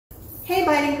Hey,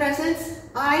 Biting Presents!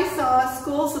 I saw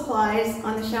school supplies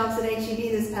on the shelves at H-E-B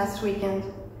this past weekend.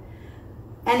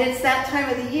 And it's that time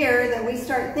of the year that we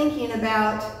start thinking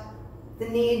about the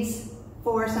needs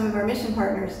for some of our mission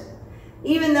partners.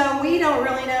 Even though we don't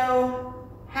really know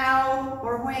how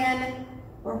or when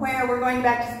or where we're going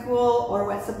back to school or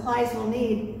what supplies we'll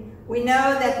need, we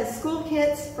know that the school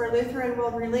kits for Lutheran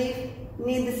World Relief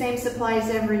need the same supplies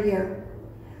every year.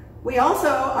 We also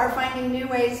are finding new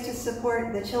ways to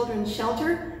support the children's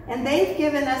shelter, and they've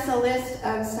given us a list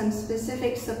of some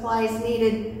specific supplies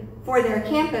needed for their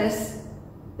campus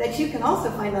that you can also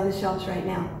find on the shelves right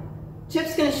now.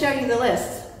 Chip's going to show you the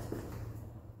list.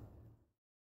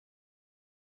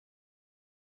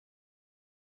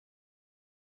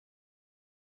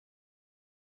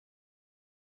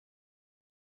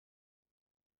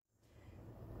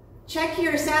 Check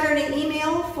your Saturday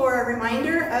email for a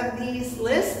reminder of these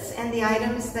lists and the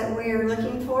items that we're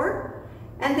looking for.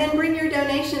 And then bring your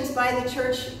donations by the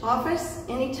church office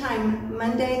anytime,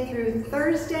 Monday through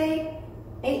Thursday,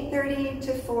 8:30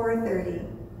 to 4:30.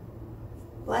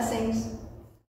 Blessings.